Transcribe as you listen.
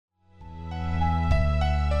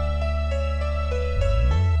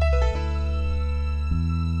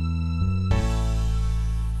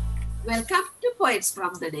Welcome to Poets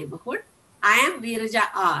from the Neighborhood. I am Veeraja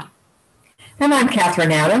R. And I'm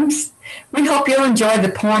Catherine Adams. We hope you'll enjoy the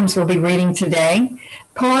poems we'll be reading today.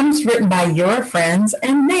 Poems written by your friends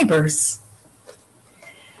and neighbors.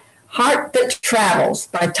 Heart That Travels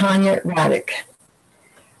by Tanya Radic.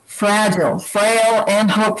 Fragile, frail,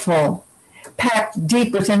 and hopeful, packed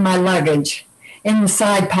deep within my luggage, in the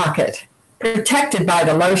side pocket, protected by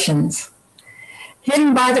the lotions,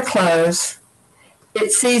 hidden by the clothes.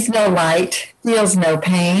 It sees no light, feels no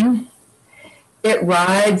pain. It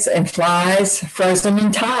rides and flies, frozen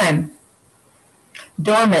in time.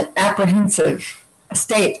 Dormant, apprehensive, a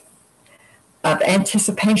state of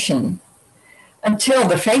anticipation, until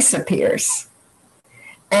the face appears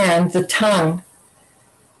and the tongue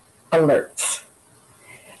alerts.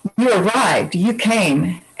 You arrived, you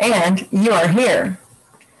came, and you are here.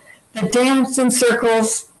 The dance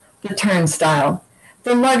encircles the turnstile.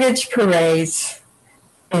 The luggage parades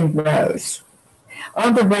in rows.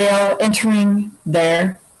 On the rail, entering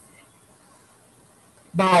their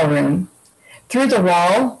ballroom, through the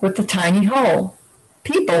wall with the tiny hole.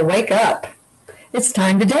 People wake up. It's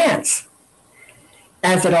time to dance.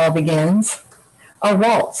 As it all begins, a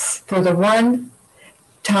waltz for the one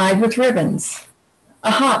tied with ribbons,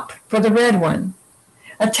 a hop for the red one,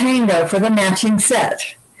 a tango for the matching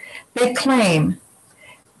set. They claim,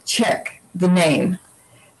 check the name.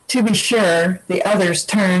 To be sure, the others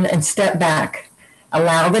turn and step back,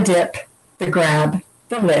 allow the dip, the grab,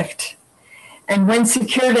 the lift, and when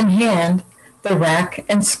secured in hand, the rack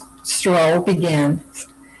and stroll begins.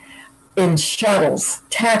 In shuttles,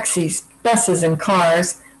 taxis, buses, and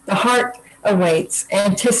cars, the heart awaits,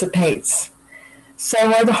 anticipates.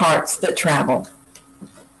 So are the hearts that travel.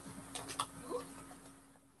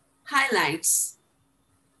 Highlights,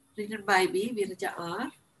 written by me, Veeraja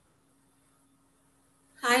R.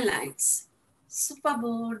 Highlights,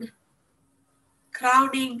 supermoon,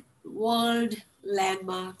 crowning world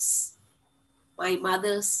landmarks, my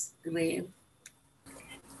mother's grave.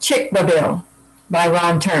 Chickmobile by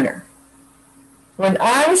Ron Turner. When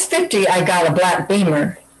I was 50, I got a black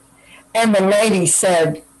Beamer, and the lady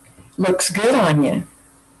said, "Looks good on you."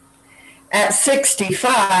 At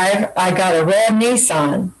 65, I got a red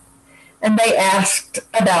Nissan, and they asked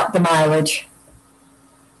about the mileage.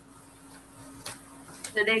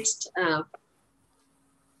 The next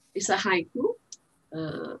is a haiku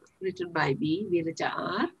written by me, Veeraja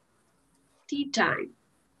R. Tea time.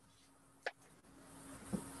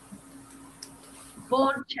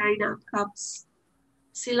 Bone china cups,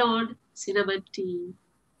 Ceylon cinnamon tea,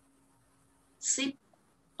 sip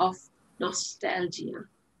of nostalgia.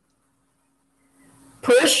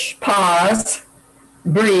 Push, pause,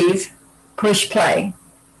 breathe, push play.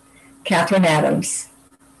 Catherine Adams.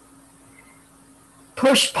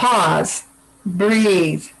 Push, pause,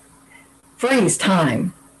 breathe, freeze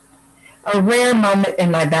time. A rare moment in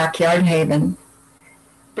my backyard haven.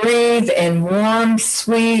 Breathe in warm,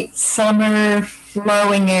 sweet, summer,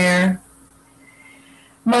 flowing air.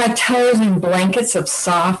 My toes in blankets of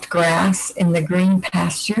soft grass in the green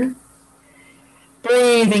pasture.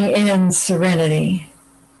 Breathing in serenity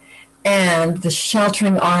and the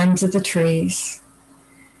sheltering arms of the trees.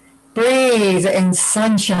 Breathe in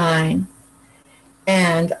sunshine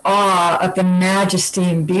and awe of the majesty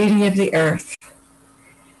and beauty of the earth.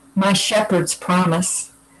 My shepherd's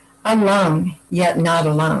promise, alone yet not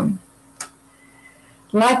alone.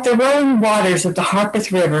 Like the rolling waters of the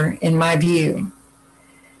Harpeth River in my view,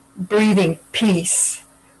 breathing peace,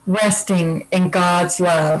 resting in God's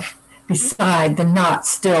love beside the not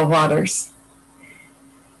still waters.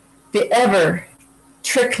 The ever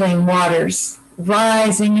trickling waters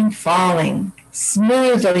rising and falling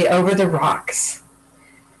smoothly over the rocks.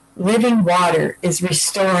 Living water is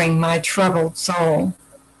restoring my troubled soul.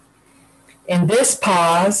 In this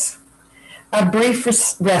pause, a brief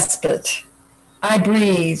respite, I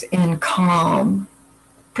breathe in calm,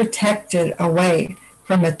 protected away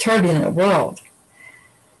from a turbulent world.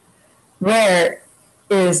 Where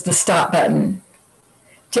is the stop button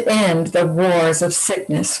to end the wars of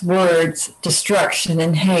sickness, words, destruction,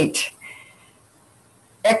 and hate?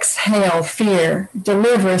 Exhale fear,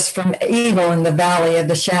 deliver us from evil in the valley of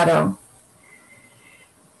the shadow.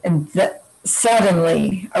 And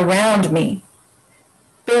suddenly around me,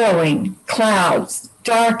 billowing clouds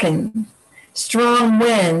darken, strong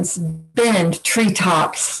winds bend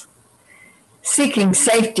treetops. Seeking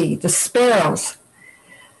safety, the sparrows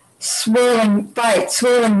swirling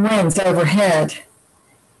winds overhead.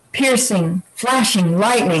 Piercing, flashing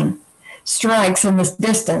lightning strikes in the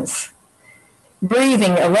distance.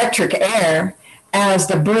 Breathing electric air as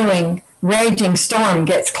the brewing, raging storm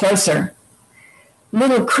gets closer.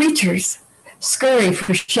 Little creatures scurry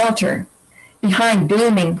for shelter behind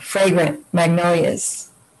blooming, fragrant magnolias.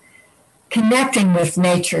 Connecting with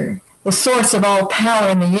nature, the source of all power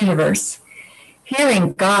in the universe,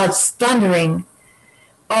 hearing God's thundering,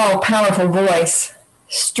 all-powerful voice,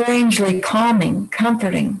 strangely calming,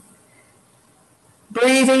 comforting.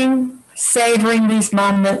 Breathing, savoring these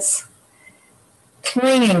moments,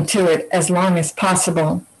 clinging to it as long as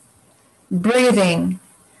possible. Breathing,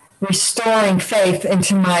 restoring faith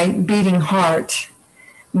into my beating heart,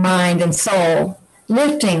 mind, and soul.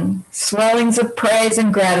 Lifting, swellings of praise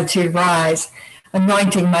and gratitude rise,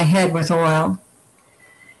 anointing my head with oil.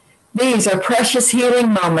 These are precious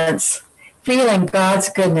healing moments, feeling God's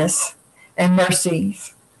goodness and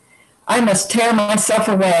mercies. I must tear myself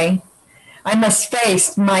away. I must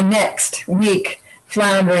face my next weak,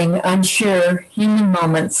 floundering, unsure human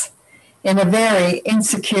moments in a very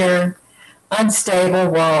insecure, unstable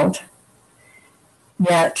world.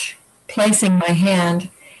 Yet, placing my hand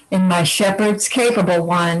in my shepherd's capable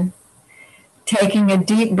one, taking a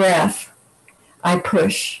deep breath, I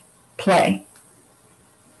push play.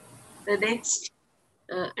 The next,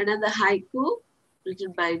 another haiku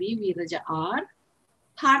written by me, Veeraja R.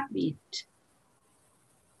 Heartbeat.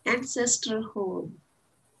 Ancestral home.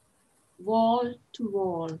 Wall to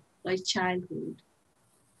wall, my childhood.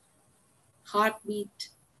 Heartbeat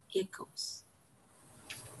echoes.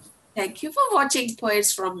 Thank you for watching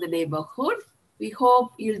Poets from the Neighborhood. We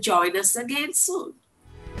hope you'll join us again soon.